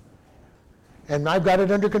 And I've got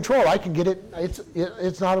it under control. I can get it.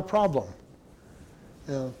 It's not a problem.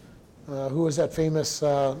 You know, who was that famous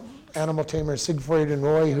animal tamer, Siegfried and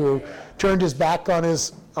Roy, who turned his back on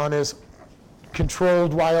his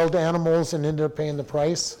controlled wild animals and ended up paying the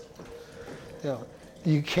price? You know,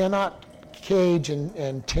 you cannot cage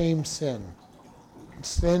and tame sin.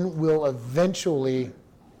 Sin will eventually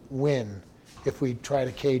win if we try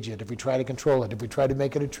to cage it, if we try to control it, if we try to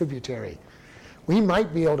make it a tributary. We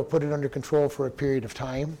might be able to put it under control for a period of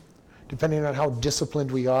time, depending on how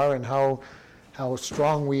disciplined we are and how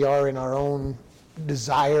strong we are in our own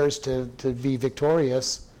desires to be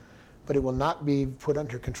victorious, but it will not be put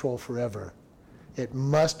under control forever. It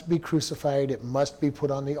must be crucified, it must be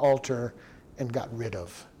put on the altar and got rid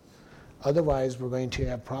of. Otherwise, we're going to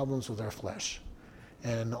have problems with our flesh.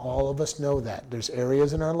 And all of us know that. There's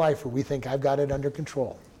areas in our life where we think, I've got it under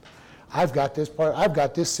control. I've got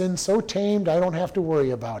this sin so tamed, I don't have to worry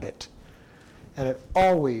about it. And it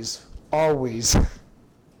always, always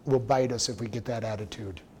will bite us if we get that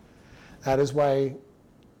attitude. That is why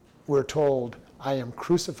we're told, I am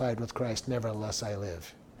crucified with Christ, nevertheless I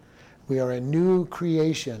live. We are a new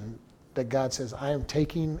creation that God says, I am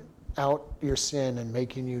taking out your sin and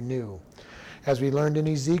making you new. As we learned in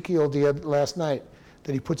Ezekiel last night,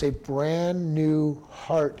 that he puts a brand new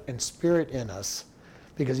heart and spirit in us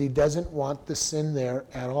because he doesn't want the sin there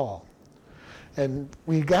at all. And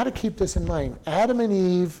we've got to keep this in mind. Adam and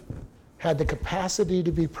Eve had the capacity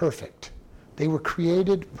to be perfect. They were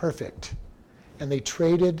created perfect. And they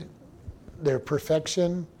traded their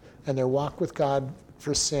perfection and their walk with God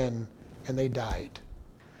for sin, and they died.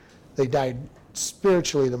 They died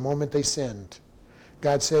spiritually the moment they sinned.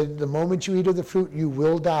 God said, the moment you eat of the fruit, you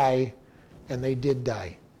will die, and they did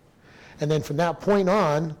die. And then from that point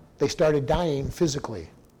on, they started dying physically.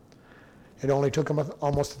 It only took them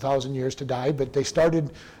almost 1,000 years to die, but they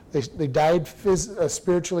died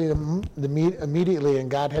spiritually immediately, and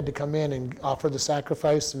God had to come in and offer the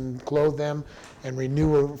sacrifice and clothe them and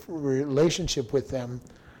renew a relationship with them.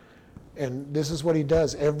 And this is what he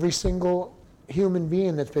does. Every single human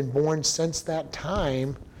being that's been born since that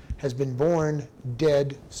time has been born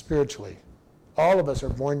dead spiritually. All of us are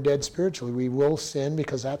born dead spiritually. We will sin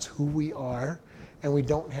because that's who we are, and we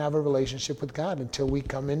don't have a relationship with God until we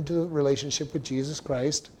come into a relationship with Jesus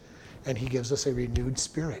Christ, and he gives us a renewed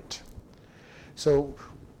spirit. So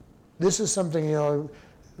this is something,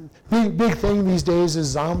 big thing these days is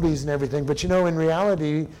zombies and everything, but in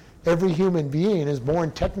reality, every human being is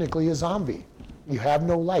born technically a zombie. You have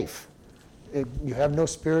no life. You have no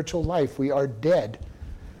spiritual life. We are dead.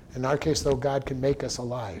 In our case, though, God can make us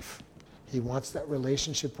alive. He wants that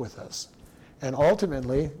relationship with us. And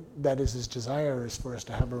ultimately, that is his desire, is for us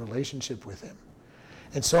to have a relationship with him.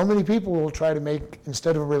 And so many people will try to make,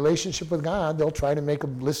 instead of a relationship with God, they'll try to make a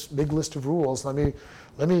big list of rules. Let me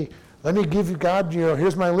give you God,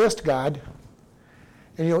 here's my list, God.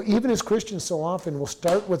 And even as Christians so often, we'll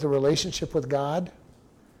start with a relationship with God,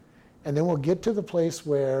 and then we'll get to the place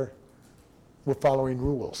where we're following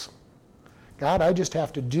rules. God, I just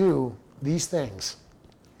have to do these things.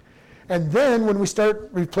 And then when we start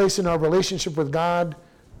replacing our relationship with God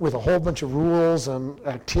with a whole bunch of rules and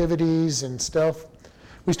activities and stuff,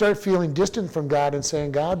 we start feeling distant from God and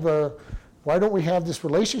saying, God, why don't we have this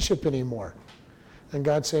relationship anymore? And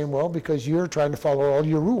God's saying, well, because you're trying to follow all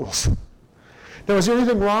your rules. Now, is there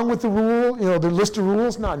anything wrong with the rule, the list of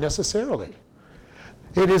rules? Not necessarily.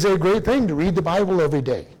 It is a great thing to read the Bible every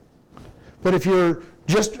day. But if you're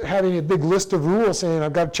just having a big list of rules saying,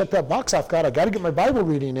 I've got to check that box off, God, I've got to get my Bible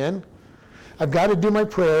reading in, I've got to do my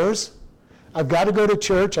prayers, I've got to go to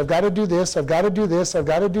church, I've got to do this, I've got to do this, I've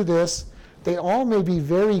got to do this, they all may be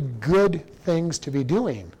very good things to be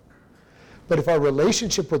doing. But if our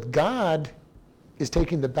relationship with God is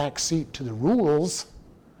taking the back seat to the rules,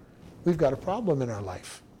 we've got a problem in our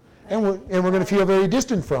life. And we're going to feel very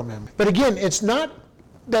distant from him. But again, it's not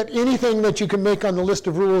that anything that you can make on the list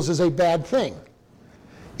of rules is a bad thing.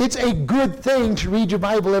 It's a good thing to read your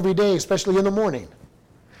Bible every day, especially in the morning.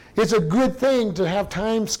 It's a good thing to have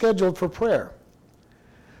time scheduled for prayer.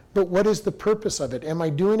 But what is the purpose of it? Am I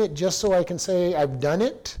doing it just so I can say I've done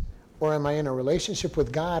it? Or am I in a relationship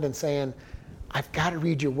with God and saying, I've got to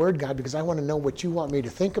read your word, God, because I want to know what you want me to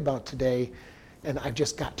think about today, and I've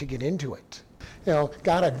just got to get into it.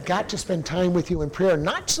 God, I've got to spend time with you in prayer,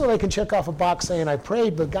 not so that I can check off a box saying I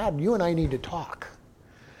prayed, but God, you and I need to talk.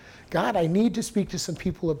 God, I need to speak to some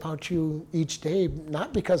people about you each day,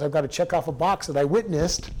 not because I've got to check off a box that I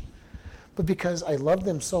witnessed, but because I love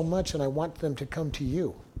them so much and I want them to come to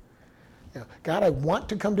you. God, I want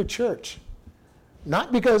to come to church.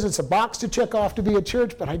 Not because it's a box to check off to be at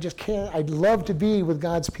church, but I just can't. I'd love to be with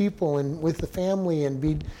God's people and with the family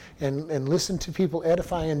and listen to people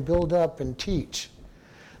edify and build up and teach.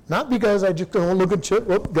 Not because I just don't look at church.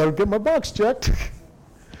 Oh, got to get my box checked.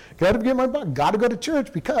 Got to get my box. Got to go to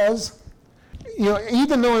church because,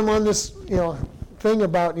 even though I'm on this, thing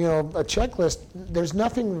about, a checklist, there's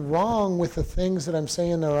nothing wrong with the things that I'm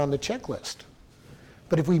saying are on the checklist.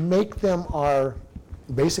 But if we make them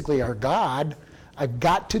basically our God, I've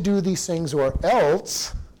got to do these things or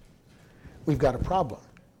else we've got a problem.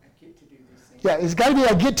 I get to do these things. Yeah, it's got to be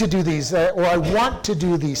I get to do these or I want to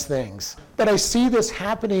do these things. But I see this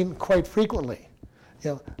happening quite frequently.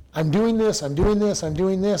 I'm doing this, I'm doing this, I'm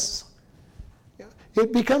doing this.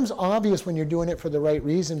 It becomes obvious when you're doing it for the right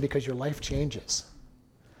reason because your life changes.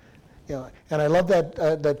 And I love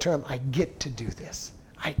that term, I get to do this.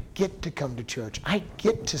 I get to come to church. I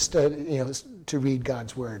get to study, to read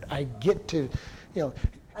God's word. I get to, have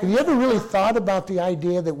you ever really thought about the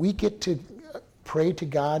idea that we get to pray to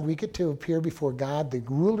God, we get to appear before God, the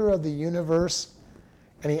ruler of the universe,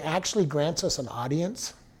 and he actually grants us an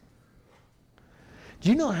audience? Do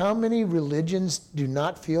you know how many religions do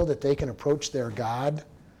not feel that they can approach their God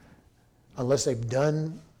unless they've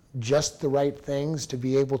done just the right things to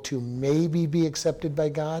be able to maybe be accepted by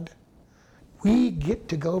God? We get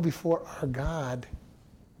to go before our God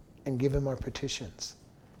and give him our petitions,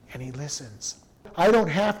 and he listens. I don't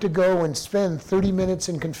have to go and spend 30 minutes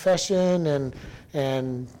in confession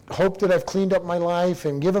and hope that I've cleaned up my life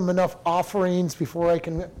and give him enough offerings before I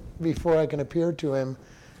can appear to him.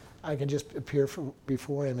 I can just appear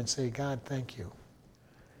before him and say, God, thank you.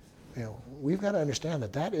 We've got to understand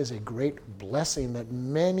that is a great blessing that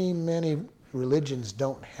many, many religions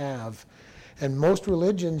don't have. And most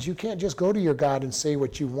religions, you can't just go to your God and say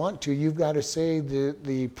what you want to. You've got to say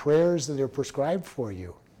the prayers that are prescribed for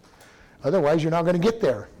you. Otherwise, you're not going to get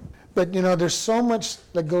there. But, there's so much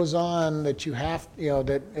that goes on that you have,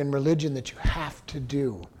 that in religion that you have to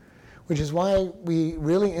do, which is why we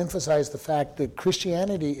really emphasize the fact that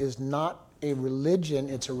Christianity is not a religion,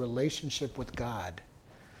 it's a relationship with God.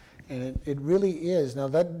 And it really is. Now,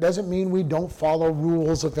 that doesn't mean we don't follow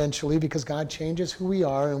rules eventually, because God changes who we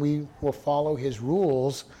are and we will follow his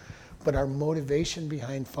rules, but our motivation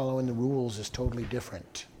behind following the rules is totally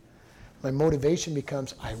different. My motivation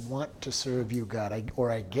becomes, I want to serve you, God,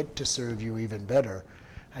 or I get to serve you even better.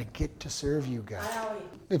 I get to serve you, God.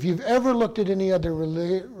 If you've ever looked at any other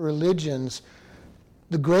religions,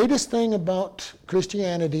 the greatest thing about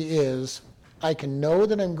Christianity is I can know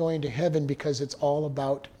that I'm going to heaven because it's all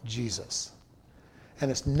about Jesus.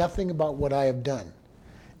 And it's nothing about what I have done.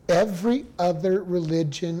 Every other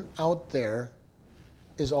religion out there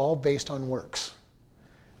is all based on works.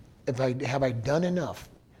 Have I done enough?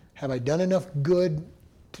 Have I done enough good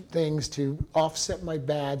things to offset my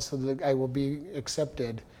bad so that I will be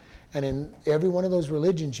accepted? And in every one of those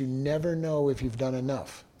religions, you never know if you've done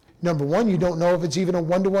enough. Number one, you don't know if it's even a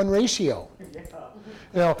 1-to-1 ratio.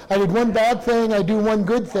 I did one bad thing, I do one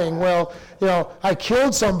good thing. Well, I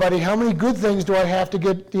killed somebody. How many good things do I have to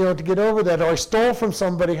get, to get over that? Or I stole from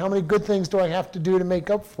somebody. How many good things do I have to do to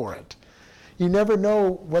make up for it? You never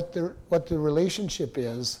know what the relationship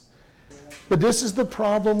is. But this is the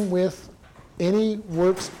problem with any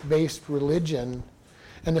works-based religion.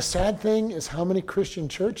 And the sad thing is how many Christian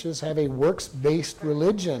churches have a works-based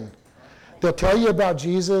religion. They'll tell you about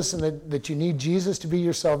Jesus and that you need Jesus to be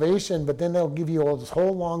your salvation, but then they'll give you all this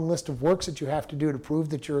whole long list of works that you have to do to prove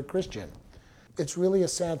that you're a Christian. It's really a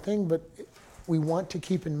sad thing, but we want to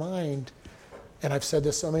keep in mind, and I've said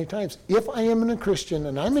this so many times, if I am a Christian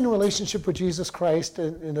and I'm in a relationship with Jesus Christ,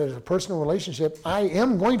 and there's a personal relationship, I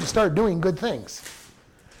am going to start doing good things.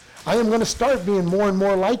 I am going to start being more and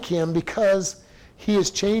more like him because he is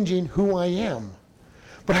changing who I am.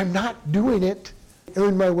 But I'm not doing it to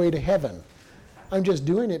earn my way to heaven. I'm just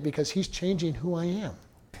doing it because he's changing who I am.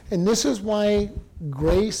 And this is why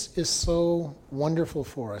grace is so wonderful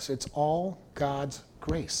for us. It's all God's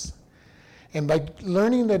grace. And by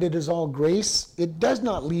learning that it is all grace, it does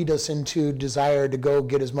not lead us into desire to go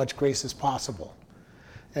get as much grace as possible.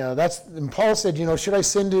 And Paul said, should I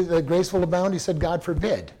sin to the graceful abound? He said, God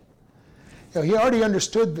forbid. He already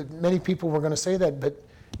understood that many people were going to say that, but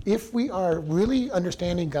if we are really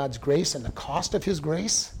understanding God's grace and the cost of his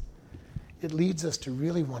grace, it leads us to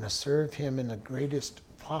really want to serve him in the greatest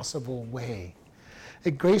possible way.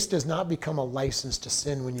 Grace does not become a license to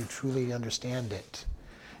sin when you truly understand it.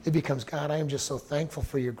 It becomes, God, I am just so thankful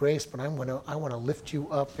for your grace, but I want to lift you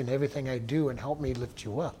up in everything I do and help me lift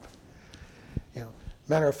you up. You know,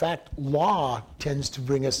 matter of fact, law tends to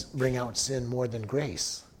bring out sin more than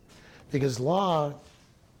grace, because law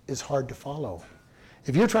is hard to follow.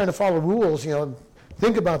 If you're trying to follow rules,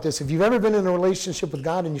 think about this. If you've ever been in a relationship with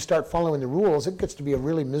God and you start following the rules, it gets to be a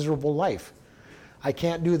really miserable life. I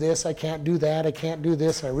can't do this, I can't do that, I can't do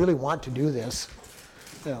this, and I really want to do this.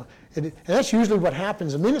 And that's usually what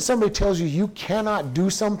happens. The minute somebody tells you you cannot do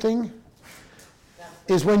something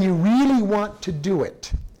is when you really want to do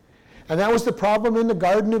it. And that was the problem in the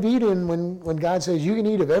Garden of Eden when God says you can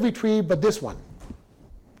eat of every tree but this one.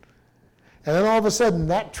 And then all of a sudden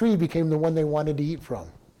that tree became the one they wanted to eat from.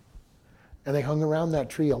 And they hung around that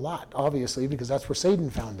tree a lot, obviously, because that's where Satan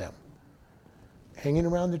found them. Hanging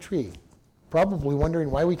around the tree, probably wondering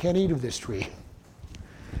why we can't eat of this tree.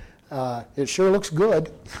 It sure looks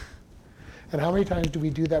good. And how many times do we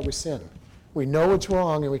do that with sin? We know it's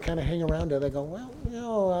wrong, and we kind of hang around it. I go,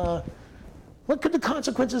 well, what could the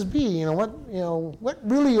consequences be? What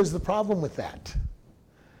really is the problem with that?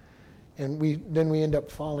 And then we end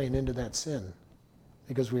up falling into that sin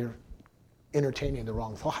because we're entertaining the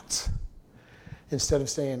wrong thoughts. Instead of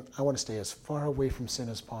saying, I want to stay as far away from sin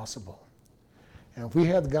as possible. And if we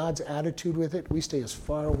have God's attitude with it, we stay as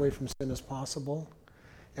far away from sin as possible.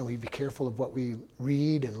 And we be careful of what we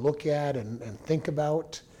read and look at and think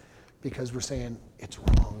about, because we're saying it's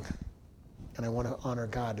wrong. And I want to honor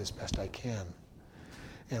God as best I can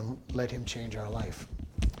and let him change our life.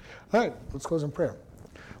 All right, let's close in prayer.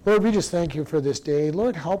 Lord, we just thank you for this day.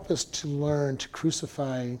 Lord, help us to learn to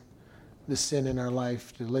crucify the sin in our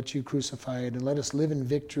life, to let you crucify it, and let us live in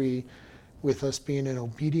victory with us being in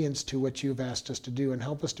obedience to what you've asked us to do, and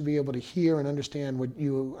help us to be able to hear and understand what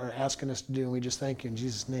you are asking us to do. And we just thank you in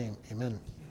Jesus' name. Amen.